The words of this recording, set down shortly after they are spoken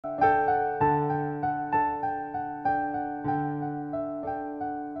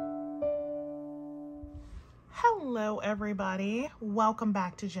everybody. Welcome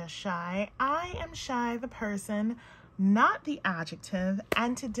back to Just Shy. I am Shy, the person, not the adjective,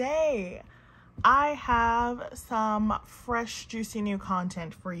 and today I have some fresh, juicy new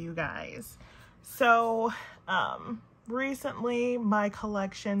content for you guys. So, recently my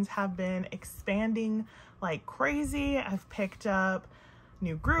collections have been expanding like crazy. I've picked up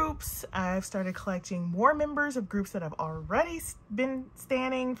new groups. I've started collecting more members of groups that I've already been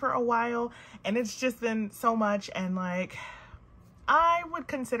standing for a while, and it's just been so much. And like, I would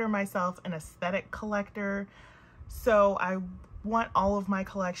consider myself an aesthetic collector, so I want all of my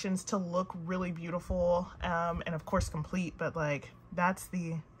collections to look really beautiful, and of course complete, but like that's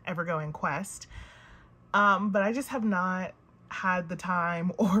the ever-going quest. But I just have not had the time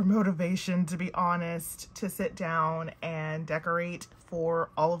or motivation, to be honest, to sit down and decorate for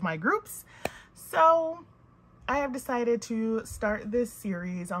all of my groups. So I have decided to start this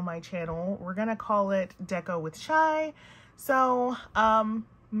series on my channel. We're gonna call it Deco with Shy. So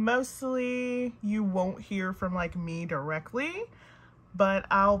mostly you won't hear from like me directly, but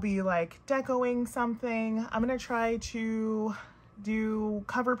I'll be like decoing something. I'm gonna try to do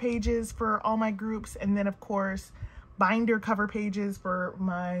cover pages for all my groups, and then of course binder cover pages for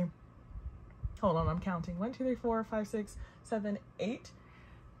my, hold on, I'm counting, 1, 2, 3, 4, 5, 6, 7, 8,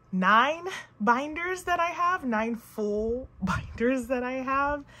 9 binders that I have, 9 full binders that I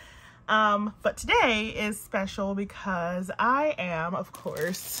have. But today is special because I am, of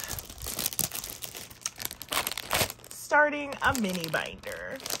course, starting a mini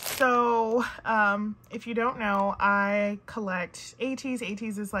binder. So, if you don't know, I collect Ateez.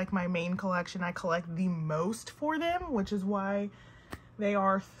 Ateez is like my main collection. I collect the most for them, which is why they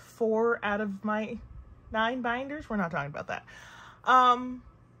are 4 out of my 9 binders. We're not talking about that.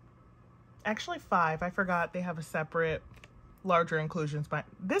 Actually 5. I forgot they have a separate larger inclusions, but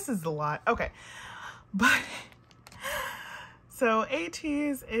this is a lot. Okay. But so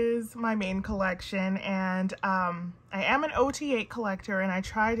Ateez is my main collection, and I am an OT8 collector, and I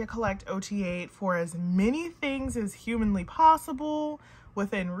try to collect OT8 for as many things as humanly possible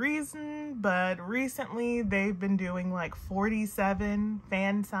within reason, but recently they've been doing like 47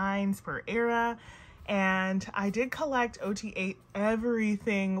 fan signs per era, and I did collect OT8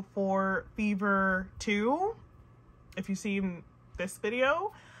 everything for Fever 2, if you've seen this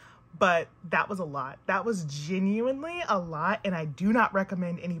video. But that was a lot. That was genuinely a lot, and I do not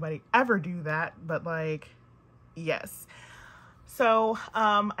recommend anybody ever do that, but like, yes. So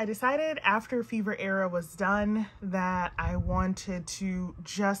I decided after Fever era was done that I wanted to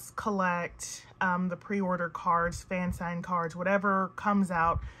just collect the pre-order cards, fan sign cards, whatever comes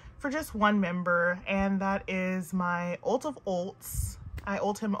out for just one member, and that is my ult of ults. I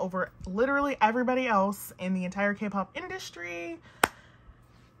ult him over literally everybody else in the entire K-pop industry.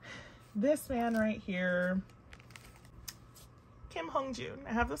 This man right here, Kim Hongjoong.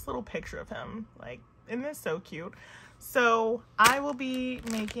 I have this little picture of him. Like, isn't this so cute? So I will be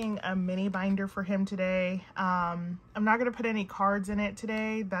making a mini binder for him today. I'm not going to put any cards in it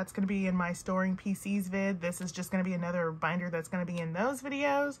today. That's going to be in my storing PCs vid. This is just going to be another binder that's going to be in those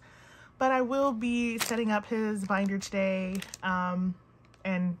videos. But I will be setting up his binder today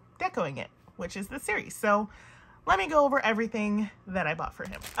and decoing it, which is the series. So let me go over everything that I bought for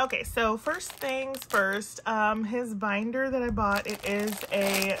him. Okay, so first things first, his binder that I bought, it is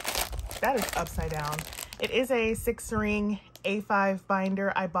a, that is upside down. It is a 6-ring A5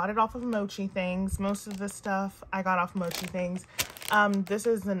 binder. I bought it off of Mochi Things. Most of the stuff I got off Mochi Things. This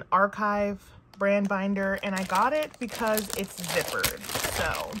is an Archive brand binder, and I got it because it's zippered.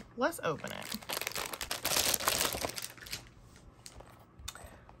 So let's open it.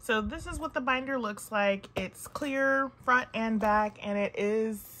 So this is what the binder looks like. It's clear front and back, and it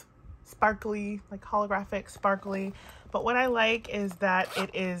is sparkly, like holographic sparkly. But what I like is that it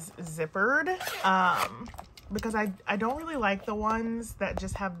is zippered, because I don't really like the ones that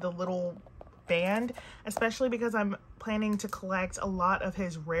just have the little band, especially because I'm planning to collect a lot of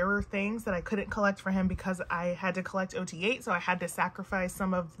his rarer things that I couldn't collect for him because I had to collect OT8, so I had to sacrifice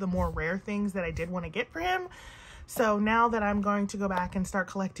some of the more rare things that I did want to get for him. So now that I'm going to go back and start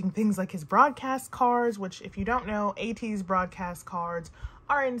collecting things like his broadcast cards, which if you don't know, Ateez broadcast cards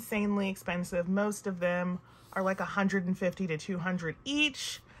are insanely expensive. Most of them are like 150 to 200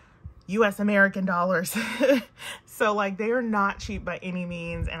 each, US American dollars. So like, they are not cheap by any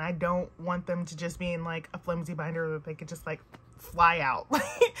means, and I don't want them to just be in like a flimsy binder that they could just like fly out.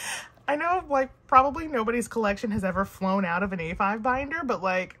 I know like probably nobody's collection has ever flown out of an A5 binder, but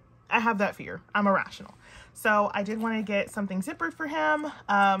like, I have that fear. I'm irrational. So I did want to get something zippered for him.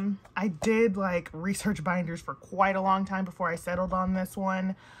 I did like research binders for quite a long time before I settled on this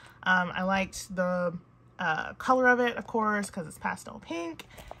one. I liked the color of it, of course, because it's pastel pink.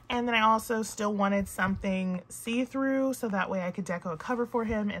 And then I also still wanted something see-through so that way I could deco a cover for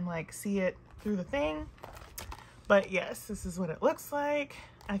him and like see it through the thing. But yes, this is what it looks like.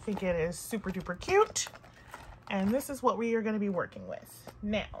 I think it is super duper cute. And this is what we are going to be working with.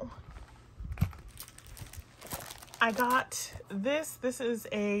 Now, I got this. This is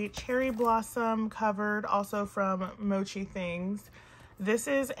a cherry blossom covered, also from Mochi Things. This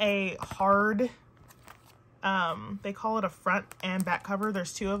is a hard, they call it a front and back cover.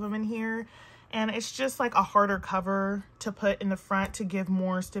 There's two of them in here. And it's just like a harder cover to put in the front to give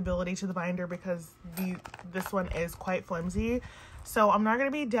more stability to the binder because this one is quite flimsy. So I'm not going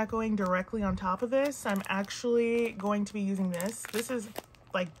to be decoing directly on top of this. I'm actually going to be using this. This is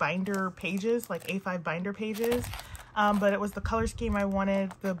like binder pages, like A5 binder pages. But it was the color scheme I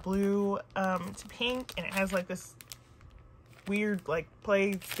wanted, the blue to pink, and it has like this weird like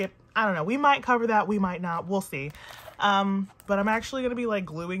play skip. I don't know. We might cover that. We might not. We'll see. But I'm actually going to be like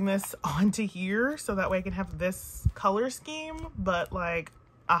gluing this onto here so that way I can have this color scheme, but like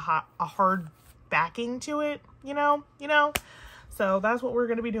a hard backing to it, you know? So that's what we're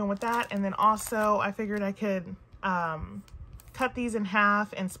going to be doing with that. And then also I figured I could, cut these in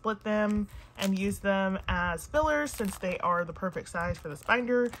half and split them and use them as fillers since they are the perfect size for this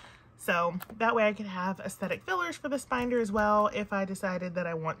binder. So that way I can have aesthetic fillers for this binder as well if I decided that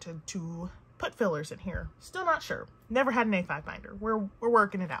I wanted to put fillers in here. Still not sure. Never had an A5 binder. We're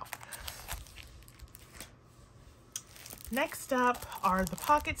working it out. Next up are the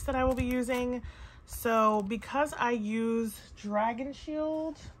pockets that I will be using. So because I use Dragon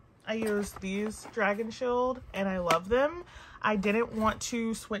Shield, I use these Dragon Shield and I love them. I didn't want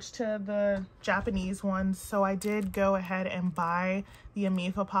to switch to the Japanese ones, so I did go ahead and buy the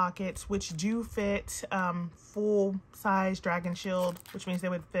Amifa pockets, which do fit full size Dragon Shield, which means they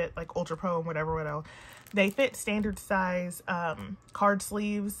would fit like Ultra Pro and whatever. They fit standard size card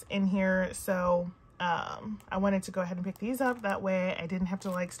sleeves in here, so I wanted to go ahead and pick these up. That way I didn't have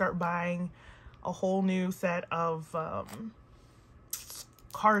to like start buying a whole new set of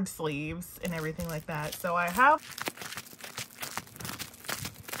card sleeves and everything like that. So I have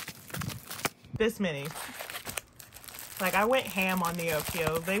this many. Like I went ham on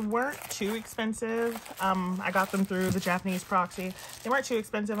Neokyo. They weren't too expensive. I got them through the Japanese proxy. They weren't too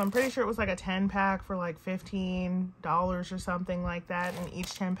expensive. I'm pretty sure it was like a 10 pack for like $15 or something like that. And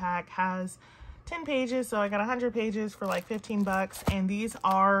each 10 pack has 10 pages. So I got 100 pages for like 15 bucks. And these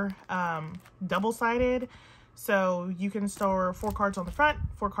are double-sided. So you can store 4 cards on the front,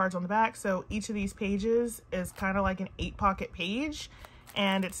 4 cards on the back. So each of these pages is kind of like an 8-pocket page.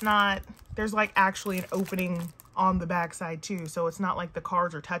 And it's not, there's like actually an opening on the back side too. So it's not like the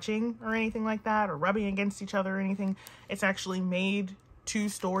cards are touching or anything like that or rubbing against each other or anything. It's actually made to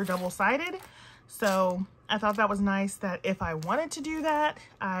store double-sided. So I thought that was nice that if I wanted to do that,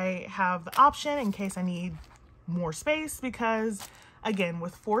 I have the option in case I need more space because again,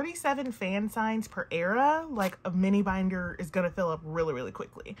 with 47 fan signs per era, like a mini binder is going to fill up really, really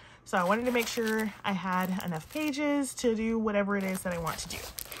quickly. So I wanted to make sure I had enough pages to do whatever it is that I want to do.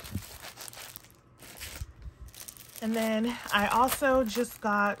 And then I also just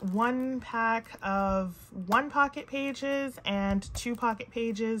got 1 pack of 1 pocket pages and 2 pocket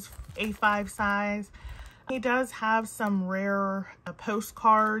pages, A5 size. He does have some rare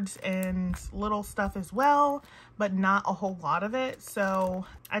postcards and little stuff as well, but not a whole lot of it. So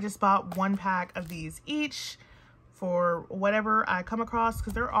I just bought 1 pack of these each for whatever I come across,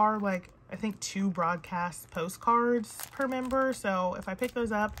 because there are like, I think 2 broadcast postcards per member. So if I pick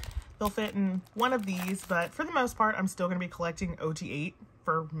those up, they'll fit in one of these, but for the most part, I'm still going to be collecting OG8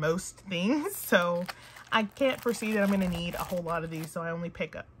 for most things. So I can't foresee that I'm going to need a whole lot of these. So I only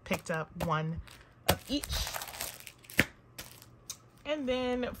picked up 1 of each. And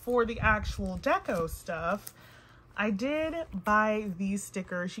then for the actual deco stuff, I did buy these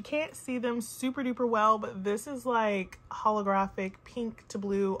stickers. You can't see them super duper well, but this is like holographic pink to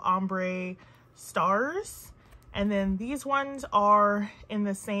blue ombre stars. And then these ones are in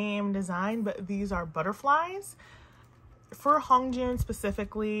the same design, but these are butterflies. For Hongjoong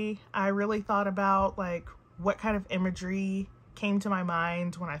specifically, I really thought about like what kind of imagery came to my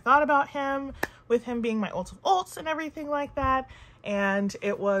mind when I thought about him, with him being my ult of ults and everything like that. And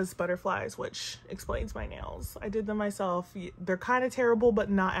it was butterflies, which explains my nails. I did them myself. They're kind of terrible, but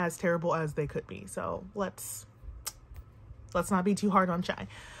not as terrible as they could be. So let's not be too hard on Shy.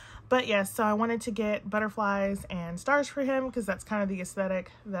 But yes, so I wanted to get butterflies and stars for him because that's kind of the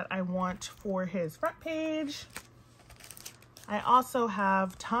aesthetic that I want for his front page. I also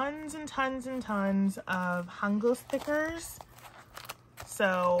have tons and tons and tons of Hangul stickers.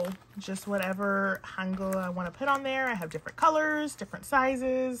 So just whatever hangul I want to put on there. I have different colors, different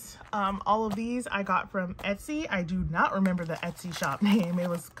sizes. All of these I got from Etsy. I do not remember the Etsy shop name. It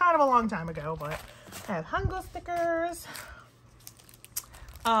was kind of a long time ago, but I have hangul stickers.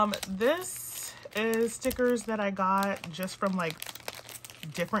 This is stickers that I got just from like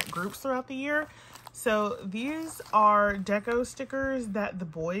different groups throughout the year. So these are Deco stickers that the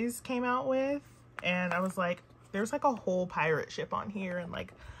boys came out with, and I was like, there's like a whole pirate ship on here and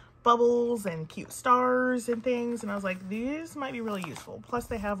like bubbles and cute stars and things, and I was like, these might be really useful. Plus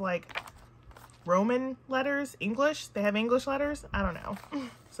they have like Roman letters, English. They have English letters. I don't know.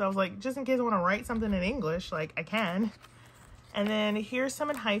 So I was like, just in case I want to write something in English, like I can. And then here's some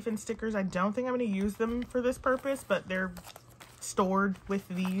in hyphen stickers. I don't think I'm going to use them for this purpose, but they're stored with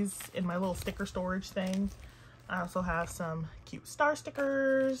these in my little sticker storage thing. I also have some cute star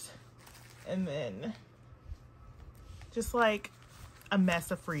stickers, and then just like a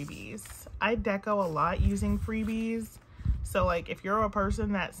mess of freebies. I deco a lot using freebies. So like if you're a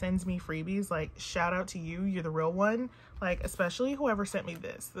person that sends me freebies, like shout out to you, you're the real one. Like especially whoever sent me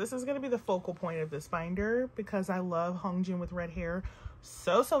this. This is going to be the focal point of this binder because I love Hongjoong with red hair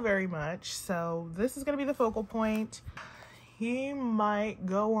so very much. So this is going to be the focal point. He might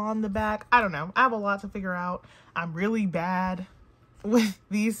go on the back. I don't know. I have a lot to figure out. I'm really bad with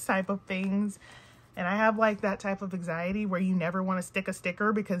these type of things. And I have like that type of anxiety where you never want to stick a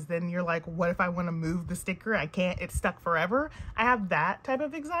sticker because then you're like, what if I want to move the sticker? I can't, it's stuck forever. I have that type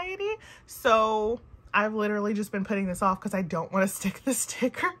of anxiety. So I've literally just been putting this off because I don't want to stick the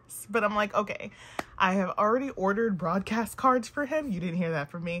stickers. But I'm like, okay, I have already ordered broadcast cards for him. You didn't hear that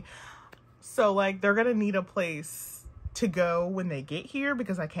from me. So like they're going to need a place to go when they get here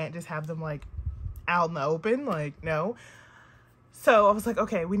because I can't just have them like out in the open. Like, no. So I was like,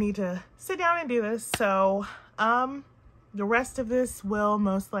 okay, we need to sit down and do this. So the rest of this will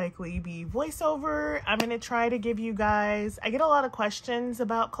most likely be voiceover. I'm going to try to give you guys, I get a lot of questions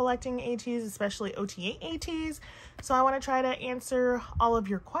about collecting ATs, especially OTA ATs. So I want to try to answer all of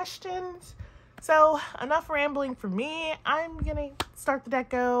your questions. So enough rambling for me. I'm going to start the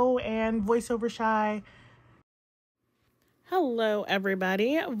deco and voiceover Shy. Hello,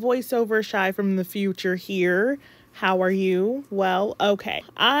 everybody. Voiceover Shy from the future here. How are you? Well, okay.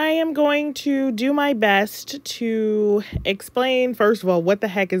 I am going to do my best to explain, first of all, what the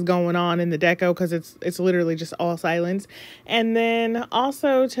heck is going on in the deco, because it's literally just all silence. And then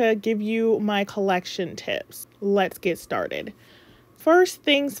also to give you my collection tips. Let's get started. First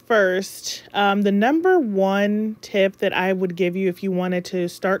things first, the number one tip that I would give you if you wanted to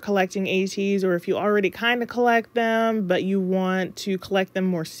start collecting ATs, or if you already kind of collect them, but you want to collect them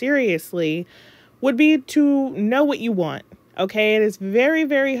more seriously, would be to know what you want. Okay, it is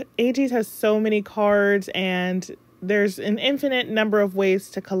very, ATs has so many cards and there's an infinite number of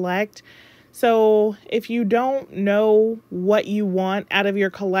ways to collect. So if you don't know what you want out of your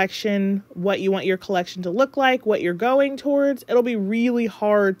collection, what you want your collection to look like, what you're going towards, it'll be really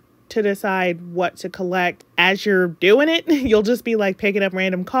hard to decide what to collect as you're doing it. You'll just be like picking up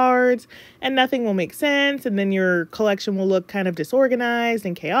random cards and nothing will make sense. And then your collection will look kind of disorganized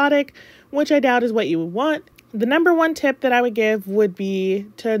and chaotic, which I doubt is what you would want. The number one tip that I would give would be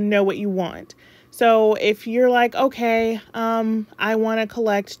to know what you want. So if you're like, okay, I want to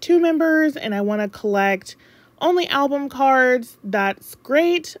collect 2 members and I want to collect only album cards, that's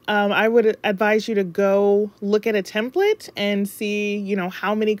great. I would advise you to go look at a template and see, you know,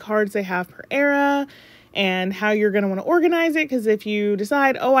 how many cards they have per era and how you're going to want to organize it. Because if you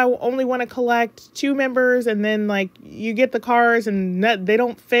decide, oh, I only want to collect 2 members, and then like you get the cards and they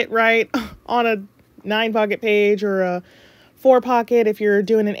don't fit right on a 9-pocket page or a 4-pocket, if you're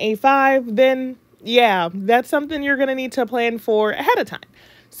doing an A5, then yeah, that's something you're going to need to plan for ahead of time.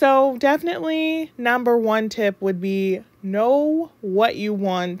 So definitely number one tip would be know what you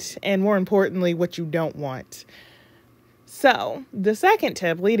want, and more importantly, what you don't want. So the second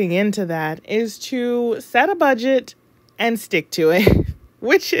tip leading into that is to set a budget and stick to it,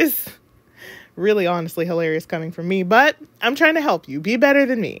 which is really honestly hilarious coming from me, but I'm trying to help you be better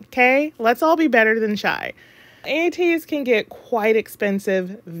than me. Okay. Let's all be better than Shy. ATs can get quite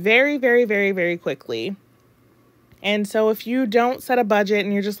expensive very quickly. And so if you don't set a budget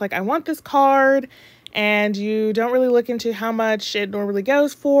and you're just like, I want this card, and you don't really look into how much it normally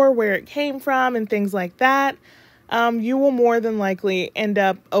goes for, where it came from, and things like that, you will more than likely end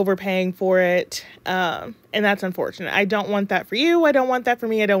up overpaying for it. And that's unfortunate. I don't want that for you. I don't want that for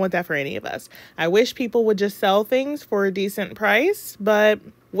me. I don't want that for any of us. I wish people would just sell things for a decent price, but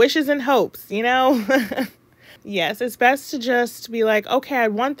wishes and hopes, you know? Yes, it's best to just be like, okay, I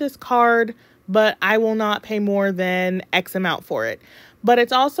want this card, but I will not pay more than X amount for it. But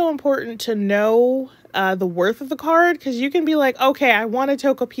it's also important to know the worth of the card, because you can be like, okay, I want a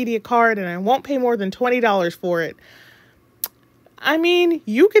Tokopedia card and I won't pay more than $20 for it. I mean,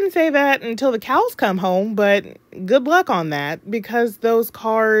 you can say that until the cows come home, but good luck on that, because those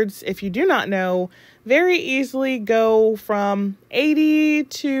cards, if you do not know, very easily go from 80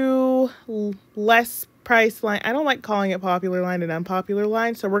 to less price line. I don't like calling it popular line and unpopular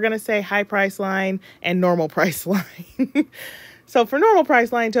line, so we're going to say high price line and normal price line. So for normal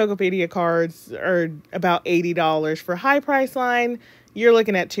price line, Tokopedia cards are about $80. For high price line, you're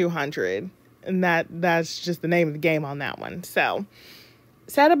looking at $200. And that's just the name of the game on that one. So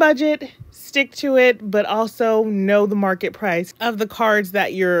set a budget, stick to it, but also know the market price of the cards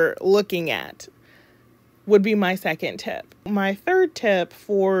that you're looking at would be my second tip. My third tip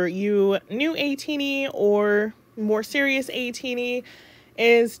for you new 18E or more serious 18E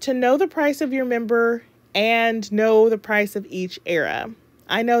is to know the price of your member and know the price of each era.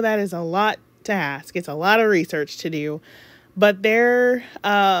 I know that is a lot to ask. It's a lot of research to do, but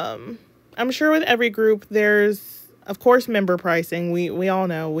I'm sure with every group, there's, of course, member pricing. We all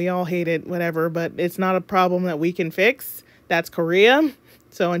know, we all hate it, whatever, but it's not a problem that we can fix. That's Korea.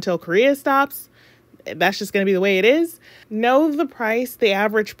 So until Korea stops, that's just going to be the way it is. Know the price, the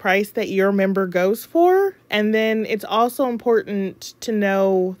average price that your member goes for. And then it's also important to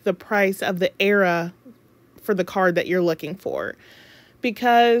know the price of the era for the card that you're looking for.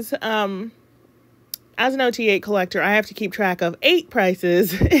 Because, as an OT8 collector, I have to keep track of 8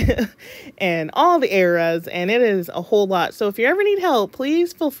 prices and all the eras, and it is a whole lot. So if you ever need help,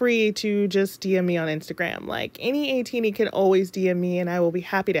 please feel free to just DM me on Instagram. Like, any 18E can always DM me, and I will be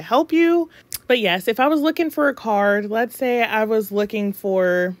happy to help you. But yes, if I was looking for a card, let's say I was looking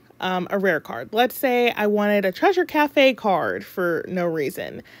for a rare card. Let's say I wanted a Treasure Cafe card for no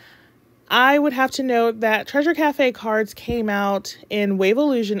reason. I would have to note that Treasure Cafe cards came out in Wave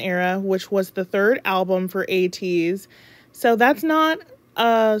Illusion era, which was the 3rd album for ATEEZ. So that's not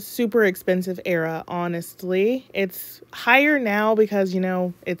a super expensive era, honestly. It's higher now because, you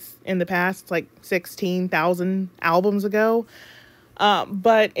know, it's in the past, it's like 16,000 albums ago.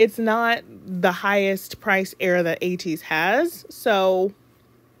 But it's not the highest price era that ATEEZ has. So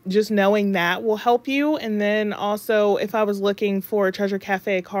just knowing that will help you. And then also, if I was looking for a Treasure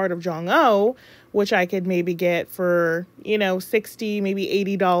Cafe card of Jong-Oh, which I could maybe get for, you know, $60, maybe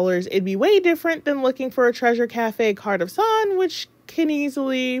 $80, it'd be way different than looking for a Treasure Cafe card of San, which can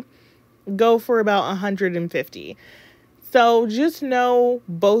easily go for about $150. So just know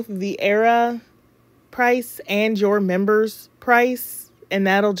both the era price and your member's price, and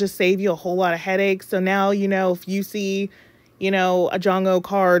that'll just save you a whole lot of headaches. So now, you know, if you see, you know, a Jong-Oh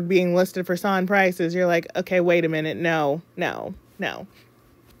card being listed for San prices, you're like, okay, wait a minute. No.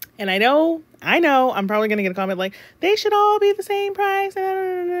 And I know, I'm probably going to get a comment like, they should all be the same price.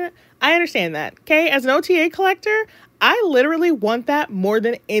 I understand that. Okay. As an OTA collector, I literally want that more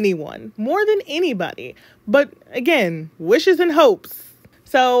than anyone, more than anybody. But again, wishes and hopes.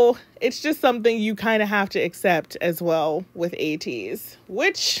 So it's just something you kind of have to accept as well with ATEEZ,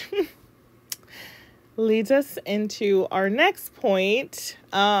 which leads us into our next point.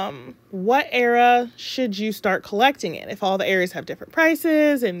 What era should you start collecting in? If all the eras have different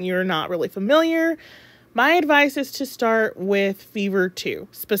prices and you're not really familiar, my advice is to start with Fever 2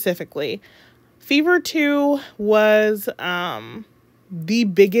 specifically. Fever 2 was the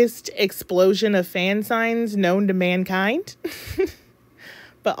biggest explosion of fan signs known to mankind.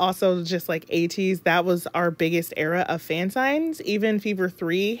 But also just like ATEEZ, that was our biggest era of fan signs. Even Fever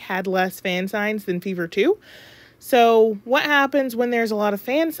 3 had less fan signs than Fever 2. So what happens when there's a lot of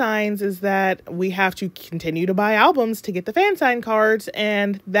fan signs is that we have to continue to buy albums to get the fan sign cards,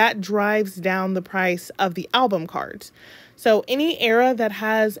 and that drives down the price of the album cards. So any era that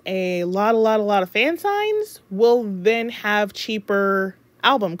has a lot of fan signs will then have cheaper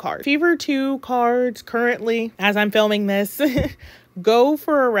album cards. Fever 2 cards currently, as I'm filming this, go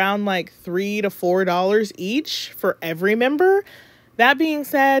for around like $3 to $4 each for every member. That being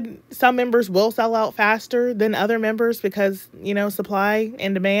said, some members will sell out faster than other members because, you know, supply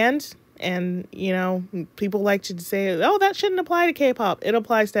and demand. And, you know, people like to say, oh, that shouldn't apply to K-pop. It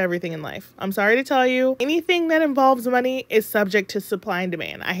applies to everything in life. I'm sorry to tell you, anything that involves money is subject to supply and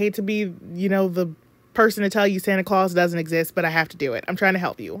demand. I hate to be, you know, the person to tell you Santa Claus doesn't exist, but I have to do it. I'm trying to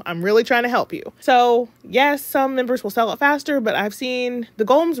help you. I'm really trying to help you. So yes, some members will sell it faster, but I've seen the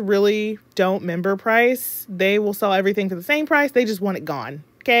Golems really don't member price. They will sell everything for the same price. They just want it gone.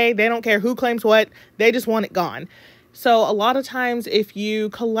 Okay. They don't care who claims what. They just want it gone. So a lot of times if you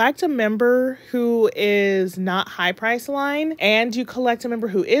collect a member who is not high price line and you collect a member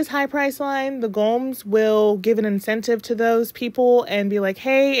who is high price line, the GOMS will give an incentive to those people and be like,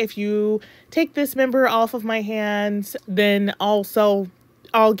 hey, if you take this member off of my hands, then also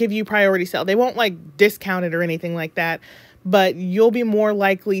I'll give you priority sale. They won't like discount it or anything like that, but you'll be more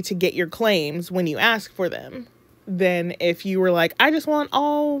likely to get your claims when you ask for them than if you were like, I just want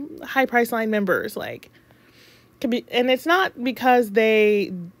all high price line members. Like, and it's not because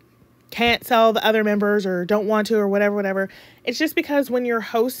they can't sell the other members or don't want to or whatever. It's just because when you're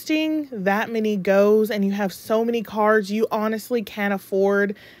hosting that many goes and you have so many cards, you honestly can't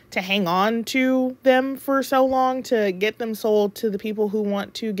afford to hang on to them for so long to get them sold to the people who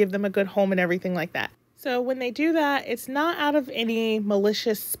want to give them a good home and everything like that. So when they do that, it's not out of any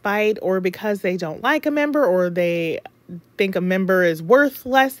malicious spite or because they don't like a member or they think a member is worth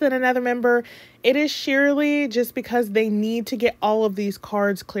less than another member. It is sheerly just because they need to get all of these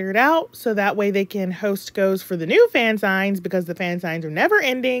cards cleared out so that way they can host goes for the new fan signs, because the fan signs are never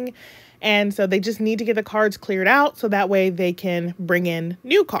ending. And so they just need to get the cards cleared out so that way they can bring in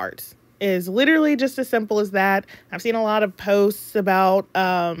new cards. It is literally just as simple as that. I've seen a lot of posts about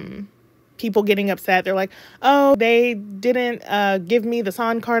people getting upset. They're like, oh, they didn't give me the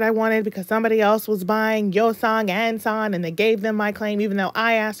San card I wanted because somebody else was buying Yo Sang and San and they gave them my claim even though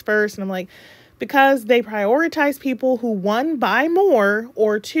I asked first. And I'm like, because they prioritize people who, one, buy more,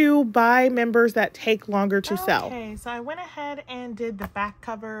 or two, buy members that take longer to sell. Okay, so I went ahead and did the back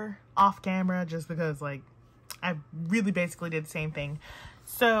cover off camera just because, like, I really basically did the same thing.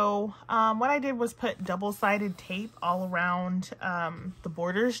 So what I did was put double-sided tape all around the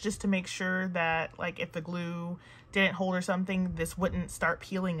borders just to make sure that, like, if the glue didn't hold or something, this wouldn't start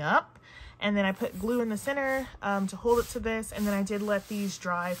peeling up. And then I put glue in the center to hold it to this. And then I did let these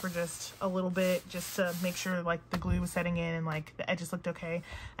dry for just a little bit just to make sure, like, the glue was setting in and, like, the edges looked okay.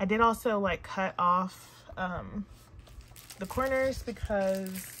 I did also, like, cut off the corners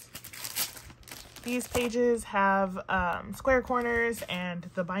because these pages have square corners and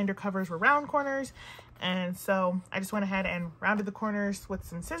the binder covers were round corners. And so I just went ahead and rounded the corners with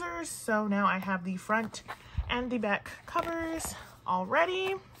some scissors. So now I have the front and the back covers all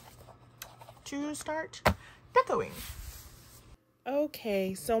ready to start decoing.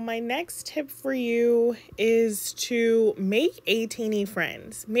 Okay, so my next tip for you is to make A-teeny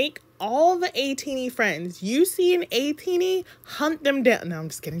friends. Make all the A-teeny friends. You see an A-teeny, hunt them down. No, I'm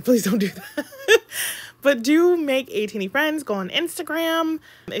just kidding. Please don't do that. But do make A-teeny friends. Go on Instagram.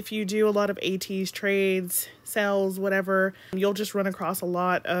 If you do a lot of ATEEZ trades, sales, whatever, you'll just run across a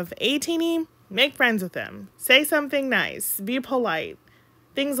lot of A-teeny. Make friends with them. Say something nice. Be polite.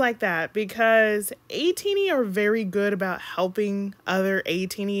 Things like that, because A-teeny are very good about helping other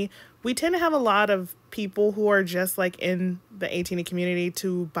A-teeny. We tend to have a lot of people who are just like in the A-teeny community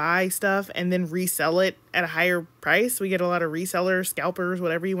to buy stuff and then resell it at a higher price. We get a lot of resellers, scalpers,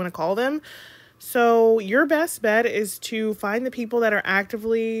 whatever you want to call them. So your best bet is to find the people that are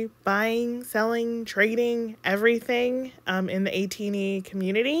actively buying, selling, trading, everything in the A-teeny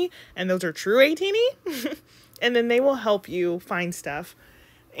community. And those are true A-teeny. And then they will help you find stuff.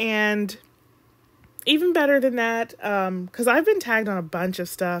 And even better than that, because I've been tagged on a bunch of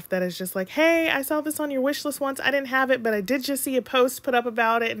stuff that is just like, hey, I saw this on your wish list once. I didn't have it, but I did just see a post put up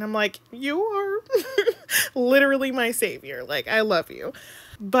about it. And I'm like, you are literally my savior. Like, I love you.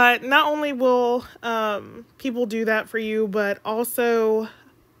 But not only will people do that for you, but also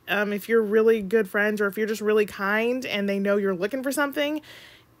if you're really good friends or if you're just really kind and they know you're looking for something,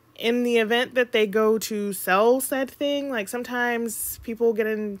 in the event that they go to sell said thing, like sometimes people get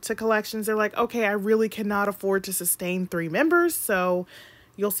into collections, they're like, okay, I really cannot afford to sustain 3 members. So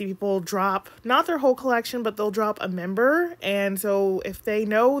you'll see people drop, not their whole collection, but they'll drop a member. And so if they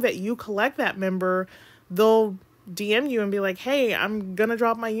know that you collect that member, they'll DM you and be like, hey, I'm gonna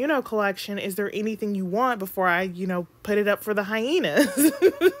drop my collection. Is there anything you want before I, put it up for the hyenas?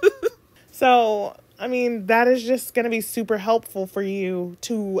 So I mean, that is just going to be super helpful for you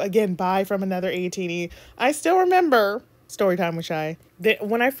to, again, buy from another A-teeny. I still remember, story time with Shy, that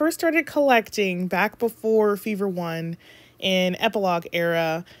when I first started collecting back before Fever 1 in Epilogue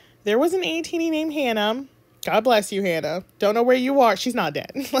era, there was an A-teeny named Hannah. God bless you, Hannah. Don't know where you are. She's not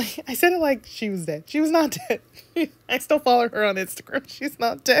dead. Like, I said it like she was dead. She was not dead. I still follow her on Instagram. She's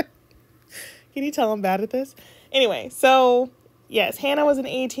not dead. Can you tell I'm bad at this? Anyway, so yes, Hannah was an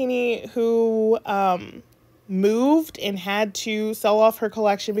A-teeny who moved and had to sell off her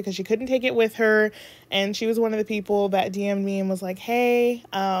collection because she couldn't take it with her. And she was one of the people that DM'd me and was like, hey,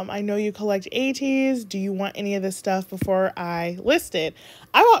 I know you collect ATEEZ. Do you want any of this stuff before I list it?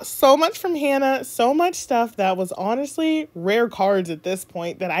 I bought so much from Hannah, so much stuff that was honestly rare cards at this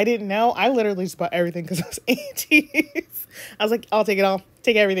point that I didn't know. I literally just bought everything because it was ATEEZ. I was like, I'll take it all.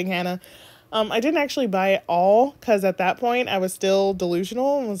 Take everything, Hannah. I didn't actually buy it all because at that point I was still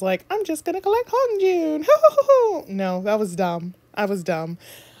delusional and was like, I'm just going to collect Hongjoong. No, that was dumb. I was dumb.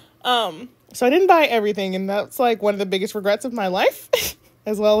 So I didn't buy everything, and that's like one of the biggest regrets of my life,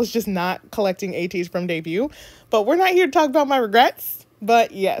 as well as just not collecting ATEEZ from debut. But we're not here to talk about my regrets.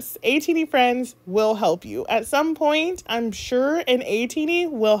 But yes, ATEEZ friends will help you. At some point, I'm sure an ATEEZ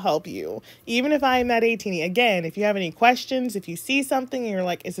will help you. Even if I am that ATEEZ. Again, if you have any questions, if you see something and you're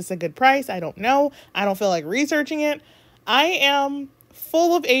like, is this a good price? I don't know. I don't feel like researching it. I am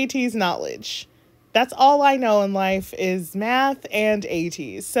full of ATEEZ knowledge. That's all I know in life is math and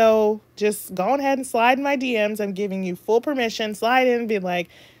ATEEZ. So just go ahead and slide in my DMs. I'm giving you full permission. Slide in and be like,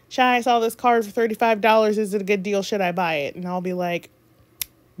 Shy, I saw this card for $35. Is it a good deal? Should I buy it? And I'll be like,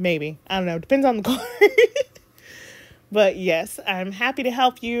 maybe. I don't know. Depends on the card. But yes, I'm happy to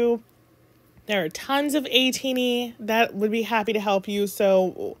help you. There are tons of ATEEZ that would be happy to help you.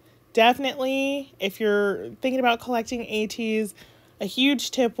 So definitely, if you're thinking about collecting ATEEZ, a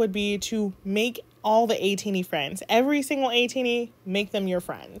huge tip would be to make all the ATEEZ friends. Every single ATEEZ, make them your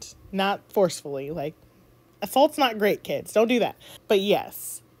friend. Not forcefully. Like, assault's not great, kids. Don't do that. But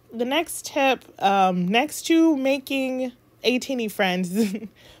yes, the next tip, next to making ATEEZ friends,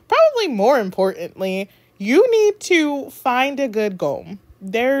 probably more importantly, you need to find a good GOM.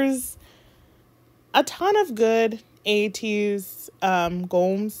 There's a ton of good ATEEZ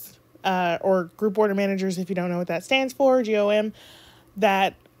GOMs, or group order managers, if you don't know what that stands for, GOM,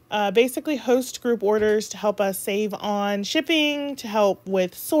 that basically host group orders to help us save on shipping, to help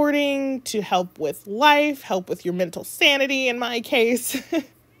with sorting, to help with life, help with your mental sanity in my case.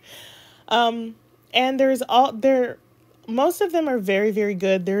 And most of them are very, very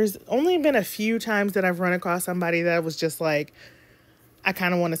good. There's only been a few times that I've run across somebody that was just like, I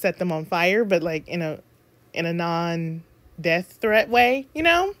kind of want to set them on fire, but like in a non-death threat way, you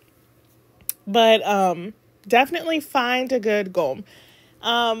know? But definitely find a good GOM.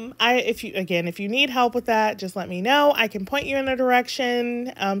 If you need help with that, just let me know. I can point you in a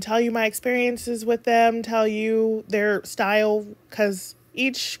direction, tell you my experiences with them, tell you their style, because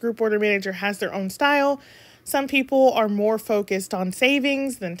each group order manager has their own style. Some people are more focused on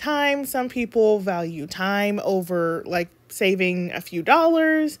savings than time. Some people value time over like saving a few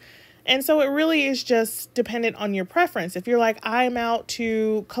dollars. And so it really is just dependent on your preference. If you're like, I'm out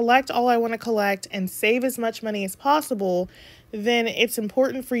to collect all I want to collect and save as much money as possible, then it's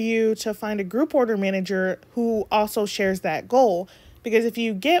important for you to find a group order manager who also shares that goal. Because if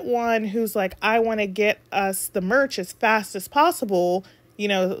you get one who's like, I want to get us the merch as fast as possible, you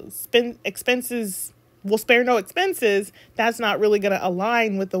know, will spare no expenses, that's not really going to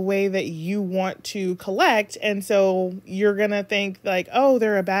align with the way that you want to collect. And so you're going to think like, oh,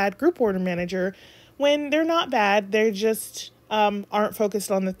 they're a bad group order manager, when they're not bad. They're just aren't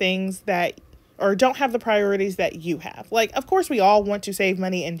focused on the things that, or don't have the priorities that you have. Like, of course, we all want to save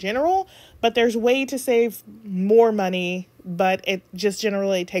money in general, but there's way to save more money, but it just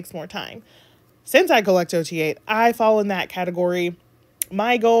generally takes more time. Since I collect OT8, I fall in that category.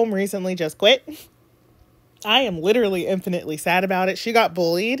 My GOM recently just quit. I am literally infinitely sad about it. She got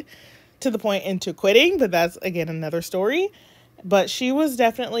bullied to the point into quitting, but that's, again, another story. But she was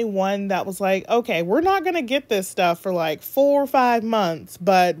definitely one that was like, okay, we're not going to get this stuff for like 4 or 5 months,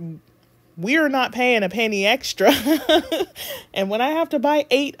 but we're not paying a penny extra. And when I have to buy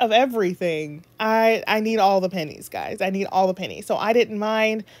 8 of everything, I need all the pennies, guys. I need all the pennies. So I didn't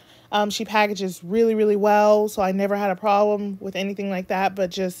mind. She packages really, really well. So I never had a problem with anything like that.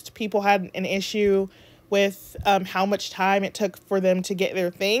 But just people had an issue with how much time it took for them to get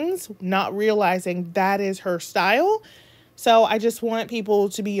their things, not realizing that is her style. So I just want people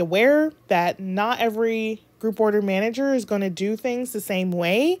to be aware that not every group order manager is going to do things the same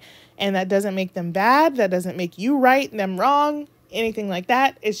way. And that doesn't make them bad. That doesn't make you right and them wrong, anything like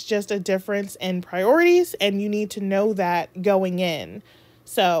that. It's just a difference in priorities, and you need to know that going in.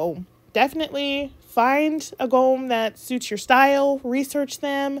 So definitely find a GOM that suits your style, research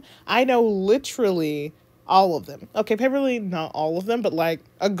them. I know literally all of them. Okay, probably not all of them, but like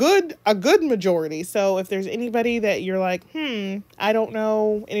a good majority. So if there's anybody that you're like, I don't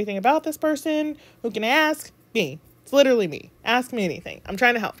know anything about this person, who can I ask? Me. It's literally me. Ask me anything. I'm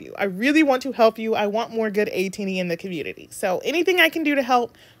trying to help you. I really want to help you. I want more good ATEEZ in the community. So anything I can do to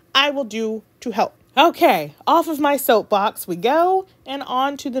help, I will do to help. Okay, off of my soapbox we go, and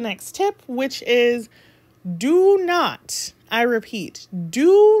on to the next tip, which is do not, I repeat,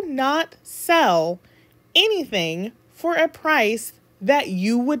 do not sell anything for a price that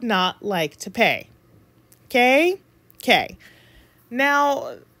you would not like to pay. Okay? Okay.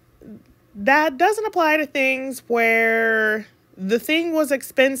 Now, that doesn't apply to things where the thing was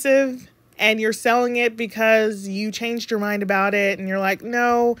expensive and you're selling it because you changed your mind about it and you're like,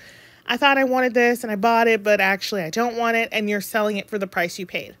 no, I thought I wanted this and I bought it, but actually I don't want it, and you're selling it for the price you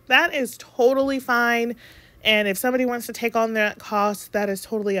paid. That is totally fine. And if somebody wants to take on that cost, that is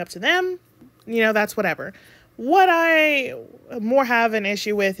totally up to them. You know, that's whatever. What I more have an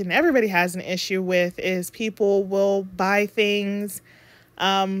issue with, and everybody has an issue with, is people will buy things.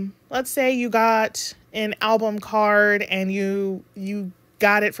 Let's say you got an album card and you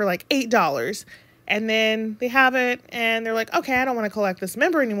got it for like $8, and then they have it and they're like, okay, I don't want to collect this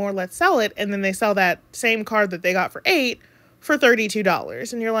member anymore, let's sell it. And then they sell that same card that they got for $8 for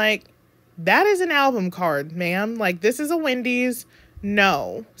 $32. And you're like, that is an album card, ma'am. Like, this is a Wendy's.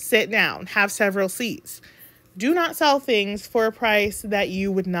 No, sit down, have several seats. Do not sell things for a price that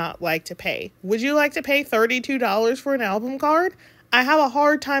you would not like to pay. Would you like to pay $32 for an album card? I have a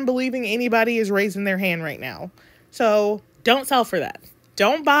hard time believing anybody is raising their hand right now. So don't sell for that.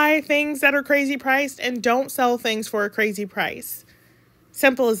 Don't buy things that are crazy priced, and don't sell things for a crazy price.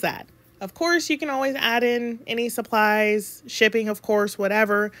 Simple as that. Of course, you can always add in any supplies, shipping, of course,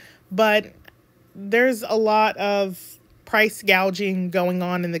 whatever. But there's a lot of price gouging going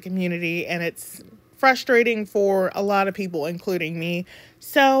on in the community, and it's frustrating for a lot of people, including me.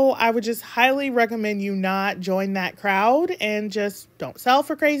 So I would just highly recommend you not join that crowd, and just don't sell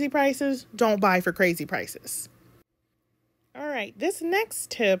for crazy prices. Don't buy for crazy prices. All right, this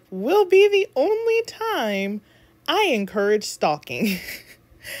next tip will be the only time I encourage stalking.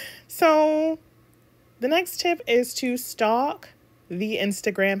 So the next tip is to stalk the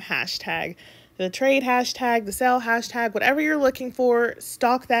Instagram hashtag. The trade hashtag, the sell hashtag, whatever you're looking for,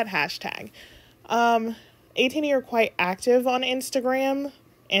 stalk that hashtag. 18 are quite active on Instagram,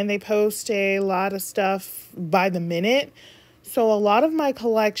 and they post a lot of stuff by the minute. So a lot of my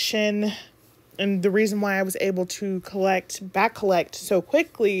collection, and the reason why I was able to back collect so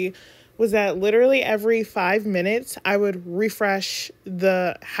quickly, was that literally every 5 minutes I would refresh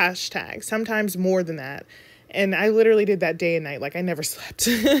the hashtag, sometimes more than that. And I literally did that day and night. Like, I never slept.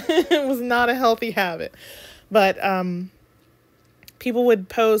 It was not a healthy habit. But people would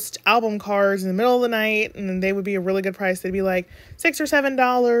post album cards in the middle of the night, and then they would be a really good price. They'd be like $6 or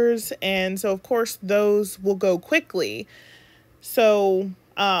 $7. And so, of course, those will go quickly. So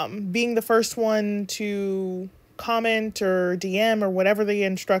being the first one to comment or DM or whatever the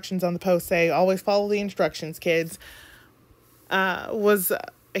instructions on the post say, always follow the instructions, kids, was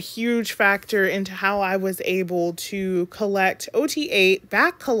a huge factor into how I was able to collect OT8,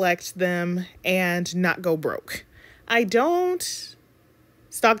 back collect them, and not go broke. I don't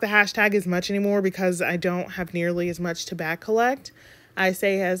stock the hashtag as much anymore because I don't have nearly as much to back collect. I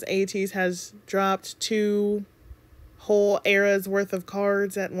say as Ateez has dropped 2 whole eras worth of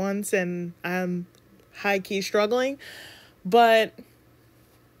cards at once, and I'm high-key struggling. But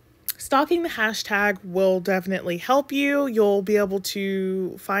stalking the hashtag will definitely help you. You'll be able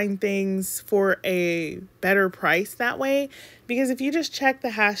to find things for a better price that way. Because if you just check the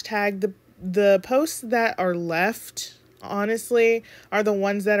hashtag, the posts that are left, honestly, are the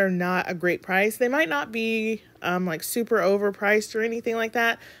ones that are not a great price. They might not be like super overpriced or anything like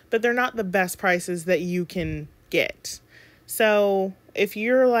that, but they're not the best prices that you can get. So if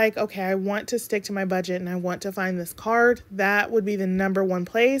you're like, okay, I want to stick to my budget and I want to find this card, that would be the #1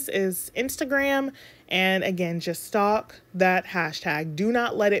 place, is Instagram. And again, just stalk that hashtag. Do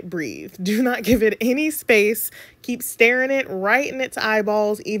not let it breathe. Do not give it any space. Keep staring it right in its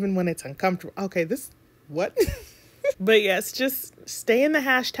eyeballs, even when it's uncomfortable. Okay, what? But yes, just stay in the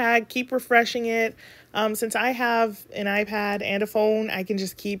hashtag, keep refreshing it. Since I have an iPad and a phone, I can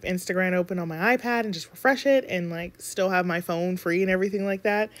just keep Instagram open on my iPad and just refresh it and like still have my phone free and everything like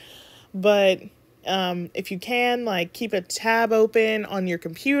that. But if you can, like, keep a tab open on your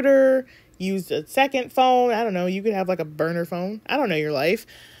computer, use a second phone. I don't know, you could have like a burner phone. I don't know your life.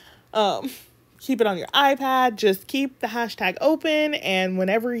 Keep it on your iPad. Just keep the hashtag open, and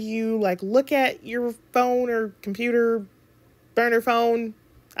whenever you like look at your phone or computer, burner phone,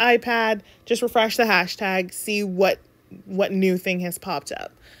 iPad, just refresh the hashtag, see what new thing has popped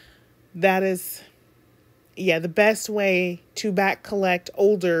up. That is, yeah, the best way to back collect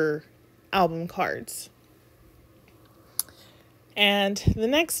older album cards. And the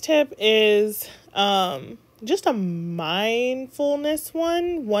next tip is just a mindfulness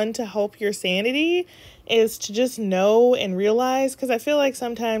one to help your sanity, is to just know and realize, because I feel like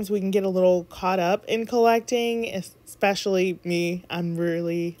sometimes we can get a little caught up in collecting, especially me.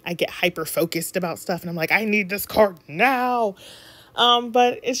 I get hyper focused about stuff and I'm like, I need this card now.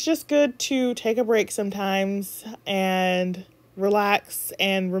 But it's just good to take a break sometimes and relax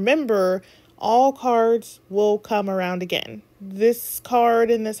and remember all cards will come around again. This card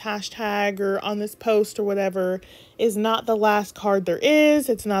in this hashtag or on this post or whatever is not the last card there is.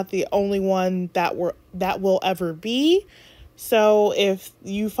 It's not the only one that will ever be. So if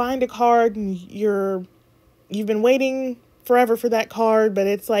you find a card and you've been waiting forever for that card, but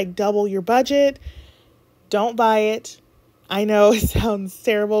it's like double your budget, don't buy it. I know it sounds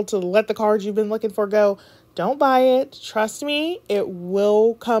terrible to let the cards you've been looking for go. Don't buy it. Trust me, it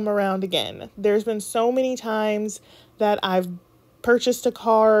will come around again. There's been so many times that I've purchased a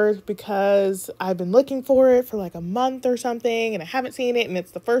card because I've been looking for it for like a month or something and I haven't seen it and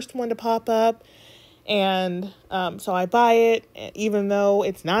it's the first one to pop up. And so I buy it even though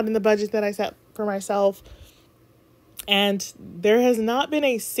it's not in the budget that I set for myself. And there has not been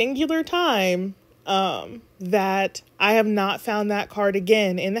a singular time that I have not found that card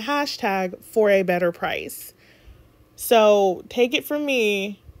again in the hashtag for a better price. So take it from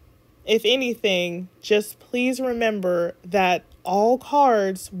me, if anything, just please remember that all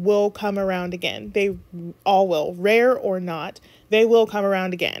cards will come around again. They all will, rare or not, they will come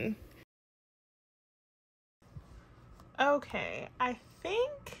around again. Okay, I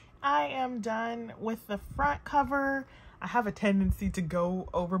think I am done with the front cover. I have a tendency to go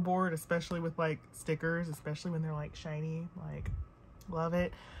overboard, especially with like stickers, especially when they're like shiny, like love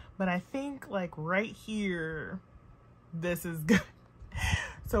it. But I think like right here, this is good.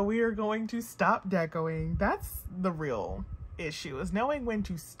 So we are going to stop decoing. That's the real issue, is knowing when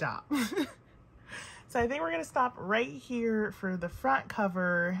to stop. So I think we're going to stop right here for the front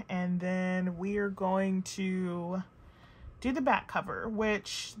cover, and then we are going to do the back cover,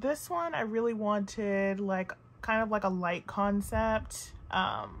 which this one I really wanted like kind of like a light concept,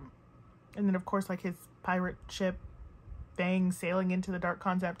 and then of course like his pirate ship thing sailing into the dark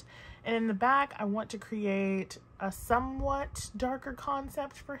concept, and in the back I want to create a somewhat darker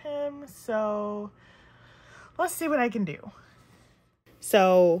concept for him. So let's see what I can do.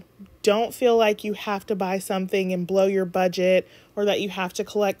 So don't feel like you have to buy something and blow your budget, or that you have to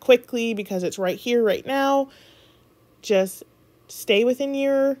collect quickly because it's right here right now. Just stay within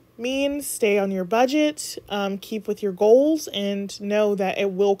your means, stay on your budget, keep with your goals, and know that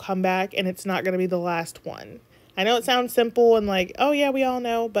it will come back and it's not going to be the last one. I know it sounds simple and like, oh yeah, we all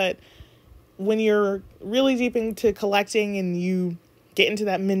know, but when you're really deep into collecting and you get into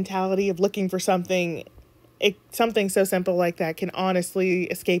that mentality of looking for something, something so simple like that can honestly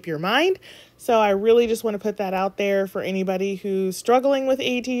escape your mind. So I really just want to put that out there for anybody who's struggling with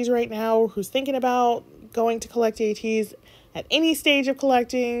ATs right now, or who's thinking about going to collect ATs at any stage of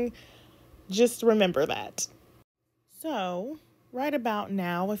collecting. Just remember that. So right about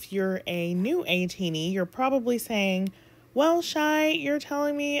now, if you're a new ATee, you're probably saying, well, Shy, you're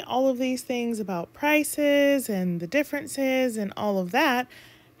telling me all of these things about prices and the differences and all of that.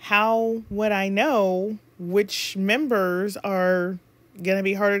 How would I know which members are going to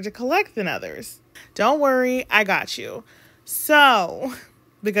be harder to collect than others? Don't worry, I got you. So,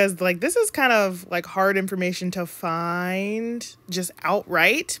 because like this is kind of like hard information to find just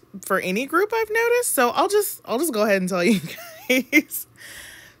outright for any group I've noticed. So I'll just go ahead and tell you guys.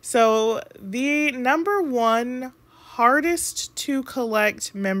 So the number one hardest to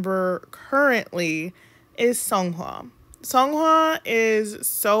collect member currently is Songhwa. Songhwa is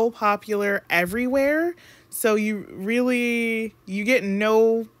so popular everywhere, so you get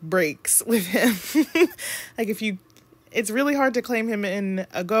no breaks with him. Like it's really hard to claim him in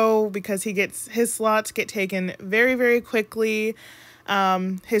a go because his slots get taken very, very quickly.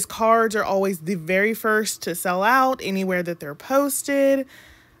 His cards are always the very first to sell out anywhere that they're posted.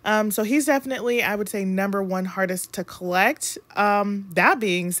 So he's definitely, I would say, number one hardest to collect. That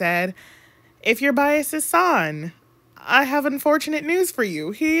being said, if your bias is San, I have unfortunate news for you.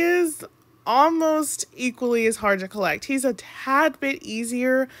 He is almost equally as hard to collect. He's a tad bit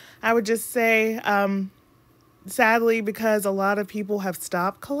easier, I would just say, sadly, because a lot of people have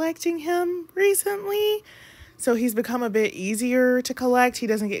stopped collecting him recently. So he's become a bit easier to collect. He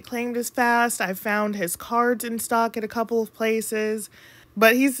doesn't get claimed as fast. I've found his cards in stock at a couple of places.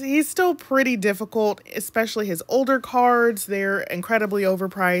 But he's still pretty difficult, especially his older cards. They're incredibly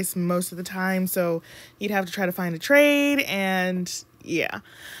overpriced most of the time, so you'd have to try to find a trade, and yeah.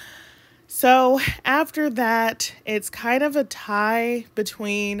 So after that, it's kind of a tie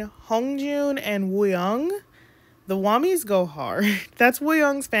between Hongjoong and Wooyoung. The Wammies go hard. That's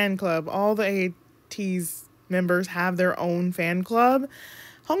Woyoung's fan club. All the ATEEZ members have their own fan club.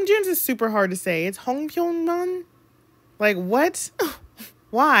 Hongjoon's is super hard to say. It's Hongpyeonman? Like, what?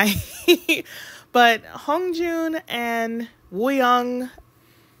 Why? But Hongjoon and Woyoung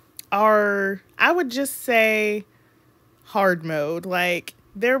are, I would just say, hard mode. Like,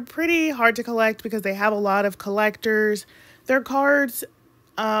 they're pretty hard to collect because they have a lot of collectors. Their cards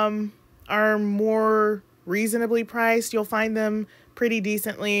are more reasonably priced. You'll find them pretty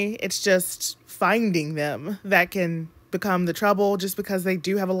decently. It's just finding them that can become the trouble, just because they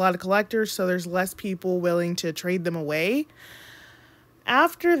do have a lot of collectors, so there's less people willing to trade them away.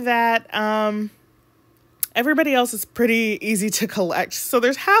 After that, everybody else is pretty easy to collect. So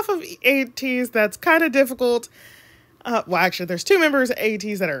there's half of ATEEZ that's kind of difficult. Well, actually, there's 2 members of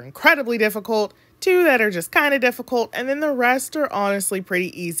ATEEZ that are incredibly difficult, 2 that are just kind of difficult, and then the rest are honestly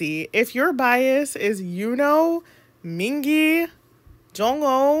pretty easy. If your bias is Yuno, Mingi,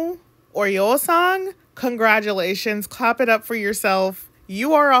 Jongho, or Yeosang, congratulations. Clap it up for yourself.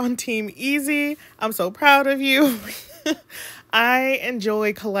 You are on Team Easy. I'm so proud of you. I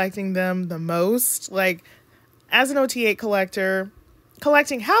enjoy collecting them the most. Like, as an OT8 collector,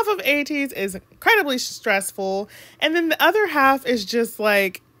 collecting half of ATEEZ is incredibly stressful, and then the other half is just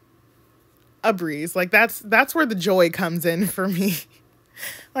like a breeze. Like, that's where the joy comes in for me.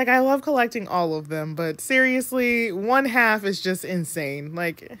 Like, I love collecting all of them, but seriously, one half is just insane.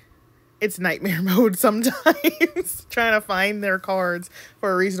 Like, it's nightmare mode sometimes trying to find their cards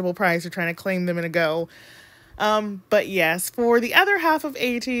for a reasonable price or trying to claim them in a go. But yes, for the other half of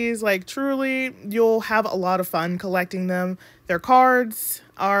ATEEZ, like, truly, you'll have a lot of fun collecting them. Their cards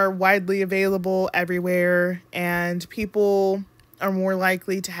are widely available everywhere, and people are more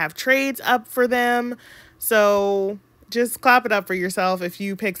likely to have trades up for them. So just clap it up for yourself if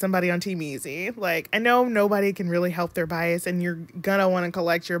you pick somebody on Team Easy. Like, I know nobody can really help their bias, and you're gonna want to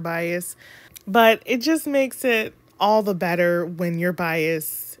collect your bias, but it just makes it all the better when your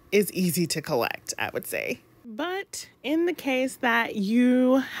bias is easy to collect, I would say. But in the case that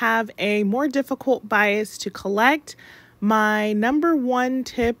you have a more difficult bias to collect, my number 1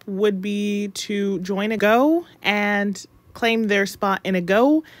 tip would be to join a Go and claim their spot in a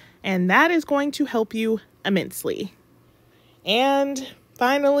Go, and that is going to help you immensely. And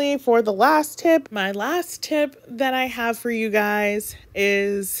finally, for the last tip, my last tip that I have for you guys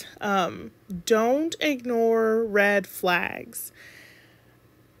is don't ignore red flags.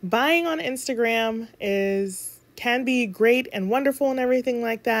 Buying on Instagram can be great and wonderful and everything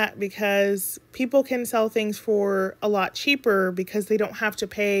like that, because people can sell things for a lot cheaper because they don't have to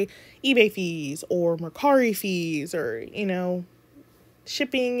pay eBay fees or Mercari fees, or, you know,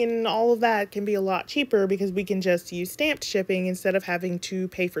 shipping and all of that can be a lot cheaper because we can just use stamped shipping instead of having to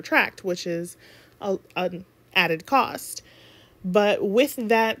pay for tracked, which is an added cost. But with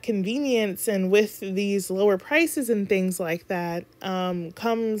that convenience and with these lower prices and things like that,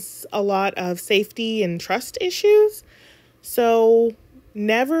 comes a lot of safety and trust issues. So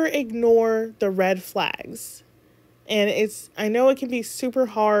never ignore the red flags. And I know it can be super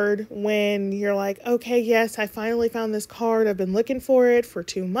hard when you're like, okay, yes, I finally found this card. I've been looking for it for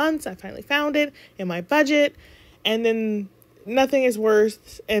 2 months. I finally found it in my budget. And then nothing is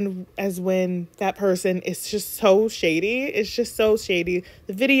worse as when that person is just so shady. It's just so shady.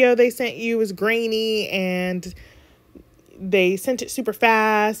 The video they sent you is grainy, and they sent it super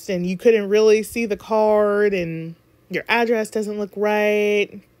fast, and you couldn't really see the card, and your address doesn't look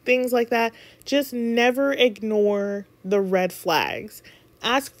right. Things like that. Just never ignore the red flags.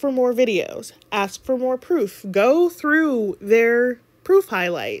 Ask for more videos. Ask for more proof. Go through their proof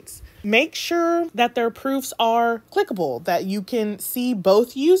highlights. Make sure that their proofs are clickable, that you can see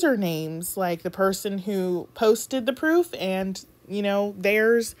both usernames, like the person who posted the proof and, you know,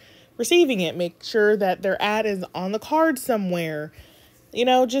 theirs receiving it. Make sure that their ad is on the card somewhere. You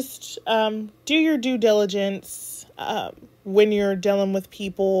know, just do your due diligence when you're dealing with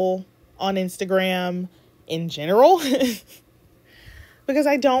people on Instagram in general. Because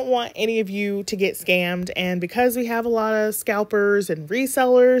I don't want any of you to get scammed. And because we have a lot of scalpers and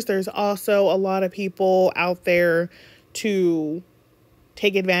resellers, there's also a lot of people out there to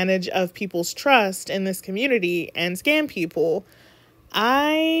take advantage of people's trust in this community and scam people.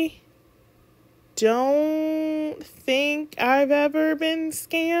 I don't think I've ever been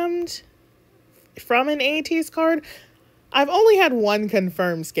scammed from an ATEEZ card. I've only had one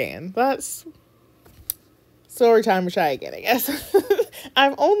confirmed scam. That's story time with Shy again, I guess.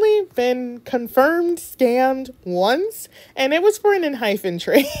 I've only been confirmed scammed once, and it was for an in-hyphen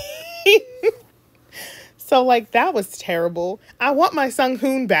trade. So, like, that was terrible. I want my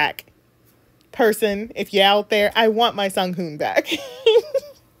Sunghoon back. person, if you're out there, I want my Sunghoon back.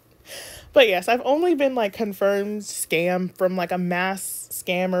 But yes, I've only been like confirmed scam from like a mass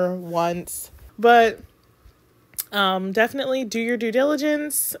scammer once. But definitely do your due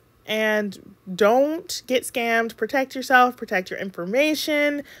diligence and don't get scammed. Protect yourself, protect your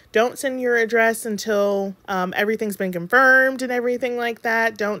information. Don't send your address until everything's been confirmed and everything like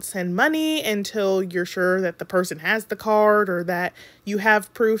that. Don't send money until you're sure that the person has the card or that you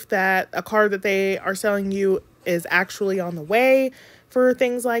have proof that a card that they are selling you is actually on the way for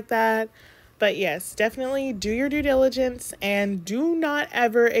things like that. But yes, definitely do your due diligence and do not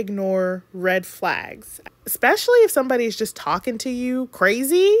ever ignore red flags. Especially if somebody's just talking to you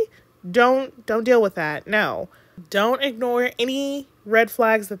crazy, don't deal with that. No. Don't ignore any red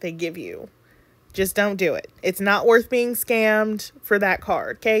flags that they give you. Just don't do it. It's not worth being scammed for that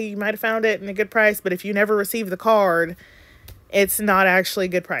card. Okay, you might have found it in a good price, but if you never receive the card, it's not actually a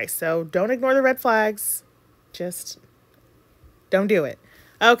good price. So don't ignore the red flags. Just don't do it.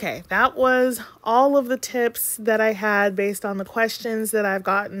 Okay, that was all of the tips that I had based on the questions that I've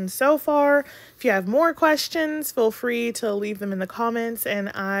gotten so far. If you have more questions, feel free to leave them in the comments and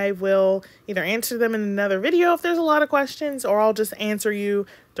I will either answer them in another video if there's a lot of questions, or I'll just answer you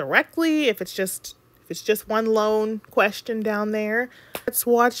directly if it's just one lone question down there. Let's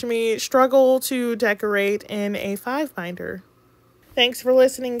watch me struggle to decorate in a 5 binder. Thanks for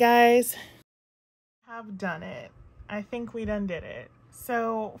listening, guys. Have done it. I think we done did it.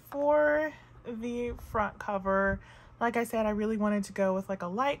 So for the front cover, like I said, I really wanted to go with like a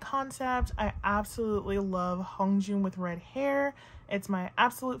light concept. I absolutely love Hongjoong with red hair. It's my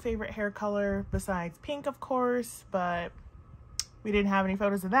absolute favorite hair color besides pink, of course, but we didn't have any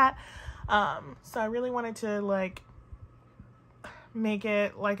photos of that. So I really wanted to like make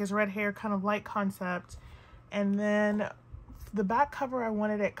it like his red hair kind of light concept. And then the back cover, I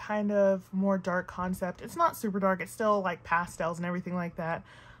wanted it kind of more dark concept. It's not super dark. It's still like pastels and everything like that.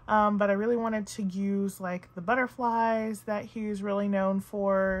 But I really wanted to use like the butterflies that he's really known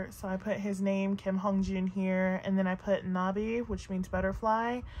for. So I put his name, Kim Hongjoong, here. And then I put Nabi, which means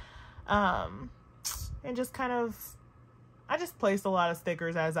butterfly. And just kind of, I just placed a lot of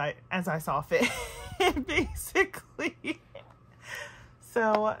stickers as I saw fit, basically.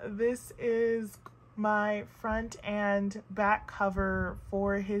 So this is my front and back cover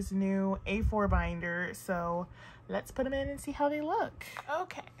for his new A4 binder. So let's put them in and see how they look.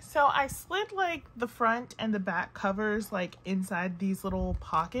 Okay, so I slid like the front and the back covers like inside these little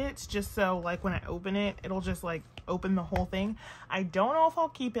pockets, just so like when I open it, it'll just like open the whole thing. I don't know if I'll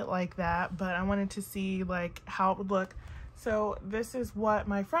keep it like that, but I wanted to see like how it would look. So this is what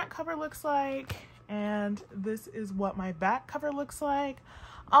my front cover looks like, and this is what my back cover looks like.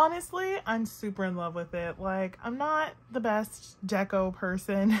 Honestly, I'm super in love with it. Like, I'm not the best deco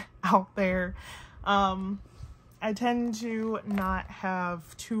person out there. I tend to not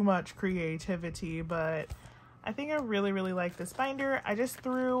have too much creativity, but I think I really, really like this binder. I just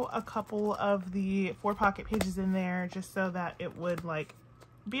threw a couple of the 4 pocket pages in there just so that it would like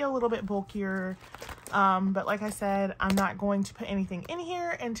be a little bit bulkier. But like I said, I'm not going to put anything in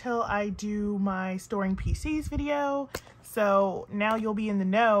here until I do my storing PCs video. So now you'll be in the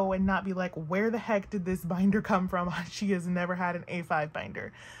know and not be like, where the heck did this binder come from? She has never had an A5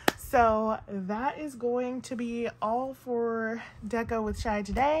 binder. So that is going to be all for Deco with Shy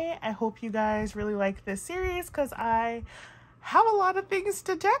today. I hope you guys really like this series because I have a lot of things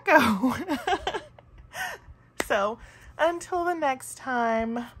to deco. So until the next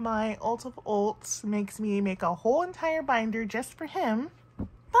time my ult of ults makes me make a whole entire binder just for him,